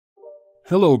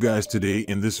Hello guys, today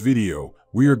in this video,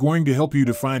 we are going to help you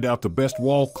to find out the best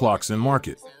wall clocks in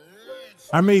market.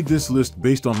 I made this list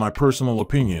based on my personal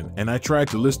opinion, and I tried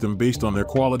to list them based on their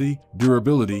quality,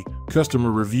 durability,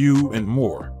 customer review, and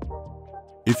more.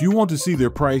 If you want to see their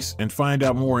price and find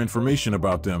out more information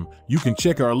about them, you can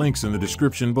check our links in the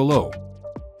description below.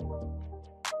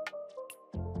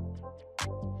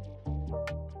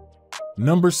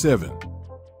 Number 7.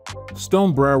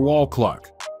 Stonebriar Wall Clock.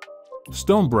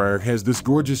 Stonebriar has this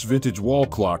gorgeous vintage wall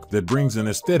clock that brings an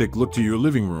aesthetic look to your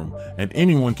living room, and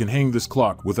anyone can hang this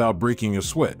clock without breaking a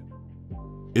sweat.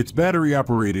 It's battery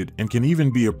operated and can even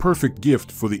be a perfect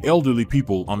gift for the elderly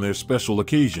people on their special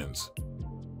occasions.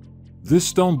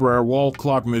 This Stonebriar wall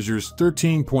clock measures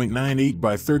 13.98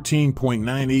 by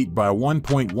 13.98 by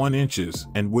 1.1 inches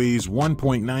and weighs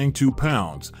 1.92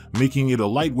 pounds, making it a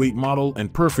lightweight model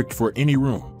and perfect for any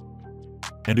room.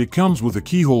 And it comes with a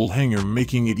keyhole hanger,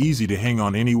 making it easy to hang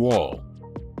on any wall.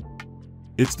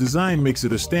 Its design makes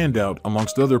it a standout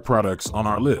amongst other products on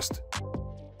our list.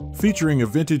 Featuring a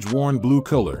vintage worn blue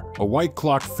color, a white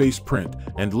clock face print,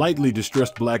 and lightly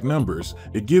distressed black numbers,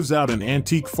 it gives out an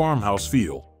antique farmhouse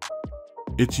feel.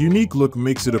 Its unique look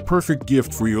makes it a perfect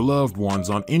gift for your loved ones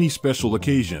on any special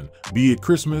occasion, be it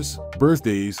Christmas,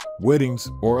 birthdays, weddings,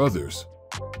 or others.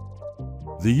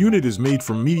 The unit is made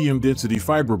from medium-density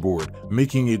fiberboard,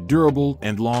 making it durable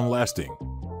and long-lasting.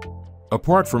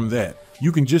 Apart from that,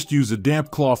 you can just use a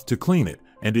damp cloth to clean it,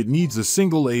 and it needs a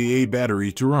single AA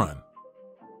battery to run.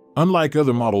 Unlike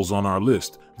other models on our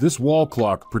list, this wall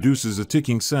clock produces a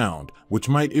ticking sound, which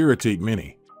might irritate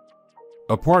many.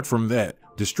 Apart from that,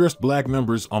 distressed black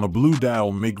numbers on a blue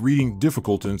dial make reading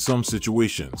difficult in some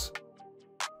situations.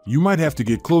 You might have to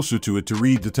get closer to it to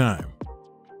read the time.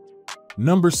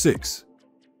 Number 6.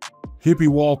 Hippie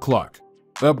Wall Clock.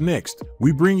 Up next,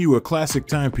 we bring you a classic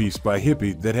timepiece by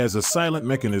Hippie that has a silent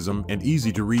mechanism and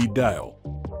easy-to-read dial.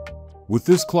 With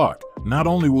this clock, not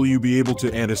only will you be able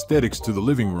to add aesthetics to the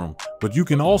living room, but you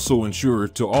can also ensure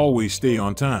to always stay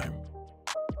on time.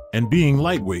 And being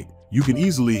lightweight, you can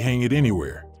easily hang it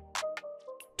anywhere.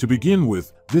 To begin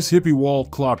with, this Hippie wall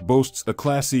clock boasts a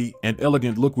classy and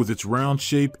elegant look with its round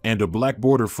shape and a black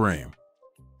border frame.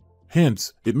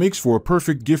 Hence, it makes for a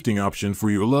perfect gifting option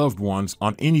for your loved ones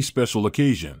on any special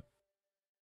occasion.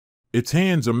 Its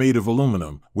hands are made of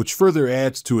aluminum, which further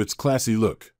adds to its classy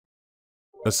look.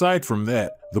 Aside from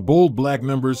that, the bold black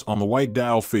numbers on the white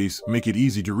dial face make it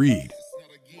easy to read.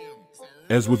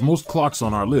 As with most clocks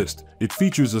on our list, it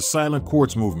features a silent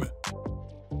quartz movement.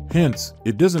 Hence,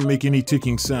 it doesn't make any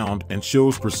ticking sound and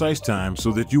shows precise time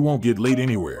so that you won't get late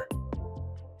anywhere.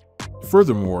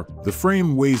 Furthermore, the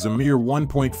frame weighs a mere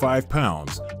 1.5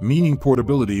 pounds, meaning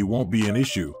portability won't be an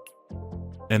issue.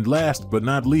 And last but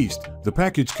not least, the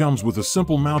package comes with a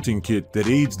simple mounting kit that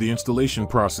aids the installation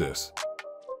process.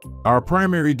 Our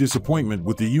primary disappointment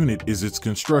with the unit is its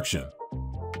construction.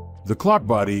 The clock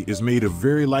body is made of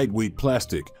very lightweight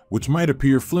plastic, which might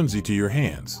appear flimsy to your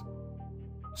hands.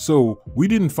 So, we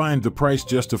didn't find the price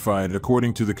justified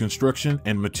according to the construction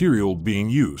and material being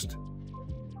used.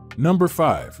 Number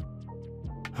 5.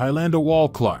 Highlander Wall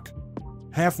Clock.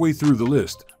 Halfway through the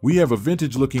list, we have a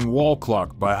vintage-looking wall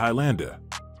clock by Highlander.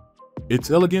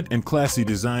 Its elegant and classy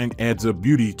design adds up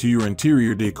beauty to your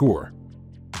interior decor.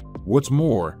 What's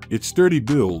more, its sturdy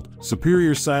build,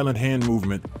 superior silent hand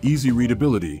movement, easy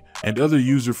readability, and other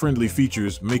user-friendly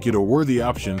features make it a worthy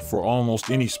option for almost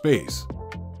any space.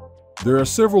 There are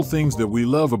several things that we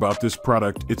love about this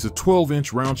product. It's a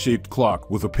 12-inch round-shaped clock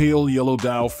with a pale yellow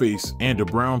dial face and a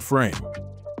brown frame.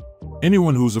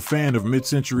 Anyone who's a fan of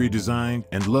mid-century design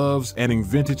and loves adding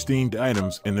vintage-themed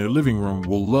items in their living room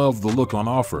will love the look on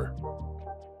offer.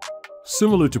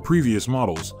 Similar to previous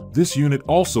models, this unit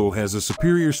also has a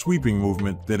superior sweeping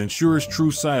movement that ensures true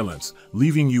silence,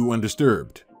 leaving you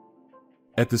undisturbed.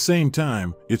 At the same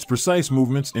time, its precise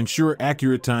movements ensure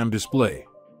accurate time display.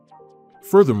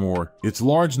 Furthermore, its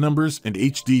large numbers and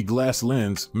HD glass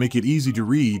lens make it easy to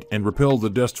read and repel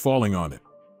the dust falling on it.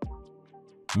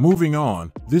 Moving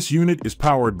on, this unit is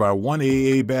powered by one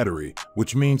AA battery,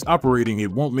 which means operating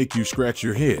it won't make you scratch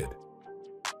your head.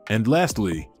 And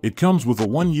lastly, it comes with a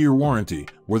 1-year warranty,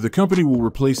 where the company will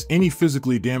replace any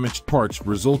physically damaged parts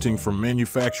resulting from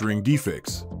manufacturing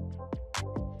defects.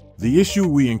 The issue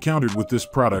we encountered with this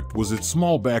product was its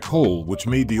small back hole, which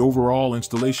made the overall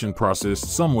installation process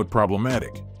somewhat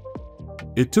problematic.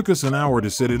 It took us an hour to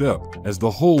set it up, as the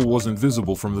hole wasn't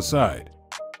visible from the side.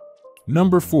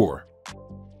 Number 4.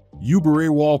 Uberay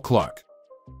Wall Clock.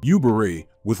 Uberay,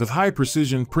 with a high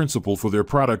precision principle for their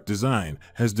product design,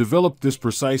 has developed this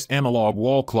precise analog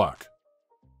wall clock.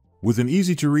 With an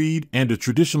easy-to-read and a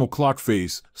traditional clock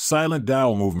face, silent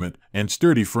dial movement, and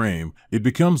sturdy frame, it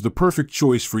becomes the perfect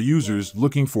choice for users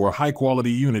looking for a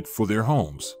high-quality unit for their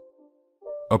homes.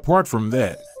 Apart from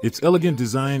that, its elegant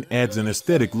design adds an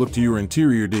aesthetic look to your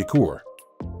interior decor.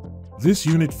 This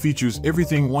unit features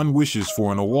everything one wishes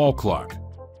for in a wall clock.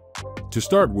 To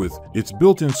start with, its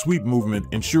built-in sweep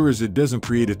movement ensures it doesn't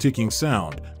create a ticking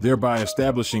sound, thereby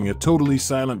establishing a totally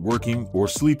silent working or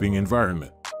sleeping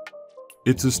environment.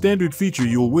 It's a standard feature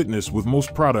you'll witness with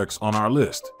most products on our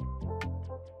list.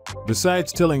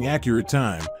 Besides telling accurate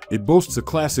time, it boasts a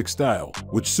classic style,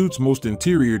 which suits most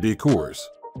interior decors.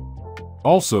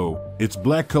 Also, its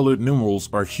black-colored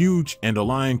numerals are huge and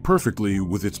align perfectly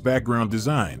with its background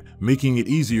design, making it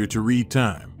easier to read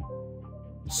time.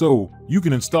 So, you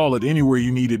can install it anywhere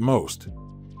you need it most.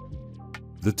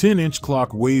 The 10-inch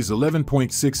clock weighs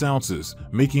 11.6 ounces,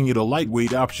 making it a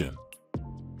lightweight option.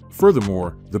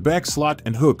 Furthermore, the back slot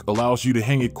and hook allows you to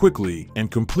hang it quickly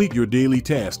and complete your daily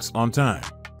tasks on time.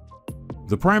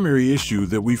 The primary issue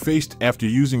that we faced after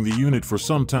using the unit for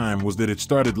some time was that it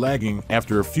started lagging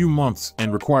after a few months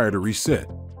and required a reset.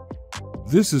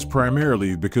 This is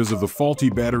primarily because of the faulty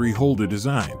battery holder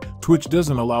design, which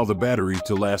doesn't allow the battery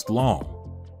to last long.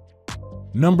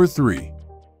 Number 3.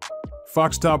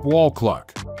 Foxtop Wall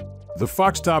Clock. The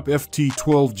Foxtop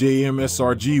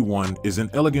FT12JM-SRG1 is an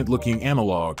elegant-looking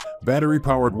analog,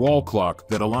 battery-powered wall clock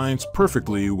that aligns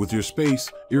perfectly with your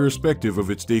space, irrespective of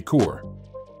its decor.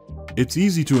 It's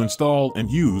easy to install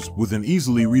and use with an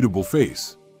easily readable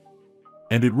face.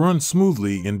 And it runs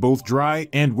smoothly in both dry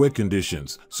and wet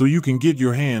conditions, so you can get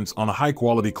your hands on a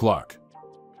high-quality clock.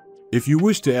 If you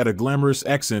wish to add a glamorous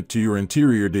accent to your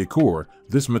interior decor,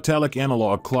 this metallic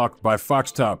analog clock by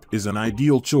Foxtop is an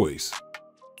ideal choice.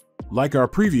 Like our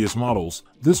previous models,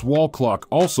 this wall clock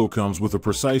also comes with a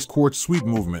precise quartz sweep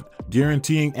movement,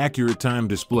 guaranteeing accurate time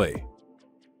display.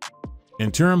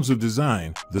 In terms of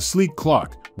design, the sleek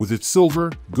clock, with its silver,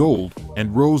 gold,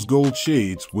 and rose gold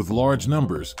shades with large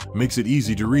numbers, makes it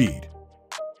easy to read.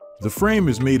 The frame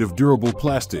is made of durable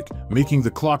plastic, making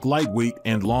the clock lightweight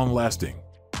and long-lasting.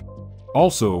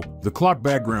 Also, the clock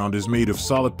background is made of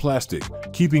solid plastic,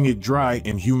 keeping it dry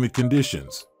in humid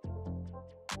conditions.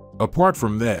 Apart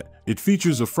from that, it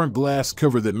features a front glass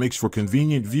cover that makes for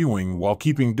convenient viewing while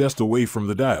keeping dust away from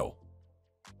the dial.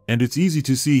 And its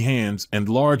easy-to-see hands and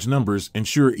large numbers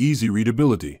ensure easy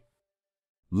readability.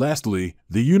 Lastly,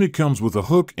 the unit comes with a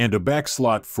hook and a back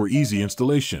slot for easy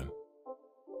installation.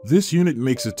 This unit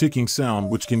makes a ticking sound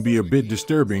which can be a bit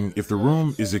disturbing if the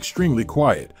room is extremely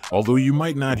quiet, although you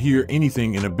might not hear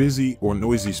anything in a busy or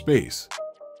noisy space.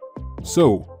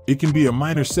 So, it can be a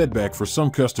minor setback for some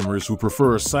customers who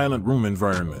prefer a silent room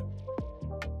environment.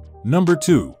 Number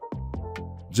 2.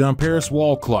 Jamperis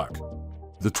Wall Clock.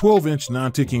 The 12-inch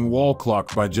non-ticking wall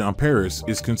clock by Jamperis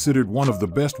is considered one of the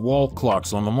best wall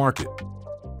clocks on the market.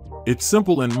 Its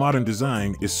simple and modern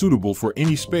design is suitable for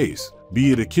any space,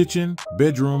 be it a kitchen,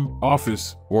 bedroom,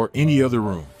 office, or any other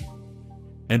room.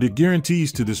 And it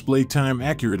guarantees to display time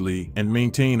accurately and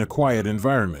maintain a quiet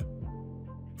environment.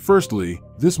 Firstly,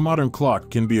 this modern clock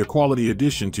can be a quality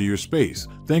addition to your space,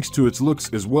 thanks to its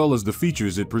looks as well as the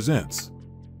features it presents.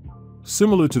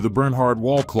 Similar to the Bernhard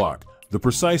wall clock, the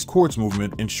precise quartz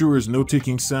movement ensures no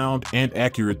ticking sound and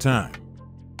accurate time.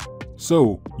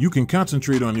 So, you can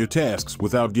concentrate on your tasks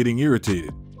without getting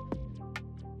irritated.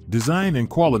 Design and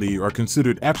quality are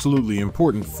considered absolutely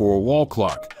important for a wall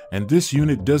clock, and this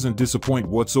unit doesn't disappoint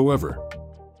whatsoever.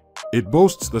 It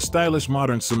boasts the stylish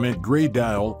modern cement gray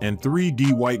dial and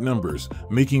 3D white numbers,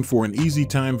 making for an easy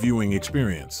time viewing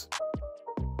experience.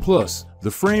 Plus,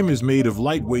 the frame is made of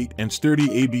lightweight and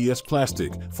sturdy ABS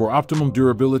plastic for optimum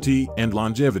durability and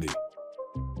longevity.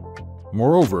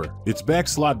 Moreover, its back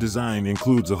slot design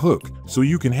includes a hook, so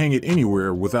you can hang it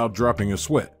anywhere without dropping a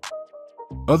sweat.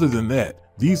 Other than that,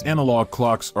 these analog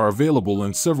clocks are available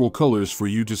in several colors for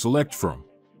you to select from.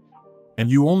 And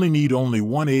you only need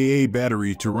one AA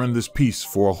battery to run this piece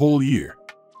for a whole year.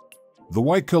 The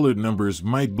white-colored numbers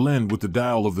might blend with the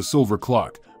dial of the silver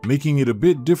clock, making it a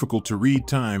bit difficult to read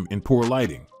time in poor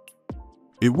lighting.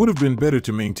 It would have been better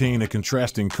to maintain a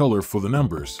contrasting color for the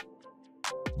numbers.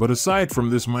 But aside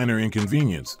from this minor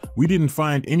inconvenience, we didn't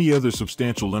find any other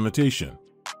substantial limitation.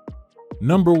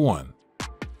 Number 1.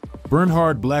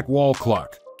 Bernhard Black Wall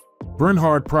Clock.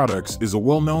 Bernhard Products is a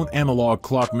well-known analog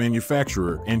clock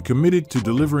manufacturer and committed to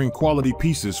delivering quality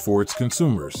pieces for its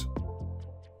consumers.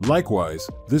 Likewise,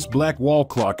 this black wall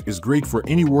clock is great for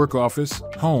any work office,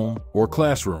 home, or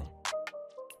classroom.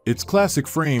 Its classic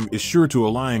frame is sure to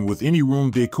align with any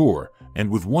room decor, and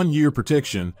with 1 year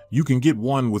protection, you can get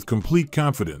one with complete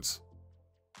confidence.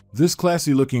 This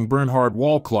classy-looking Bernhard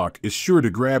wall clock is sure to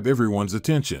grab everyone's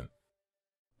attention.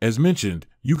 As mentioned,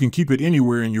 you can keep it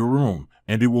anywhere in your room,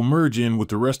 and it will merge in with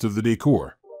the rest of the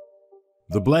decor.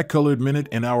 The black-colored minute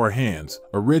and hour hands,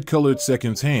 a red-colored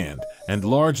seconds hand, and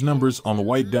large numbers on the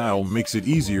white dial makes it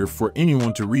easier for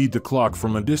anyone to read the clock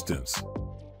from a distance.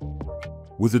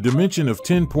 With a dimension of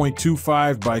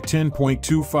 10.25 by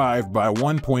 10.25 by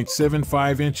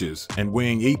 1.75 inches and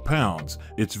weighing 8 pounds,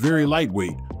 it's very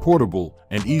lightweight, portable,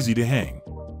 and easy to hang.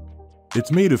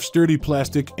 It's made of sturdy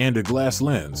plastic and a glass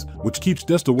lens, which keeps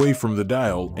dust away from the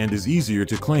dial and is easier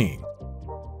to clean.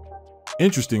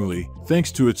 Interestingly,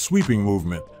 thanks to its sweeping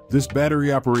movement, this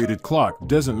battery-operated clock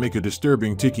doesn't make a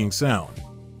disturbing ticking sound.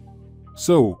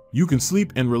 So, you can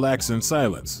sleep and relax in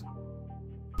silence.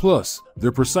 Plus,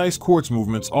 their precise quartz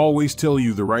movements always tell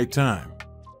you the right time.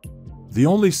 The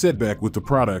only setback with the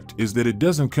product is that it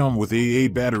doesn't come with AA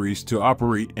batteries to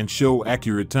operate and show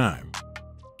accurate time.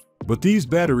 But these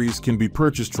batteries can be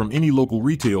purchased from any local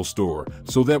retail store,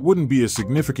 so that wouldn't be a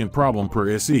significant problem per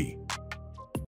SE.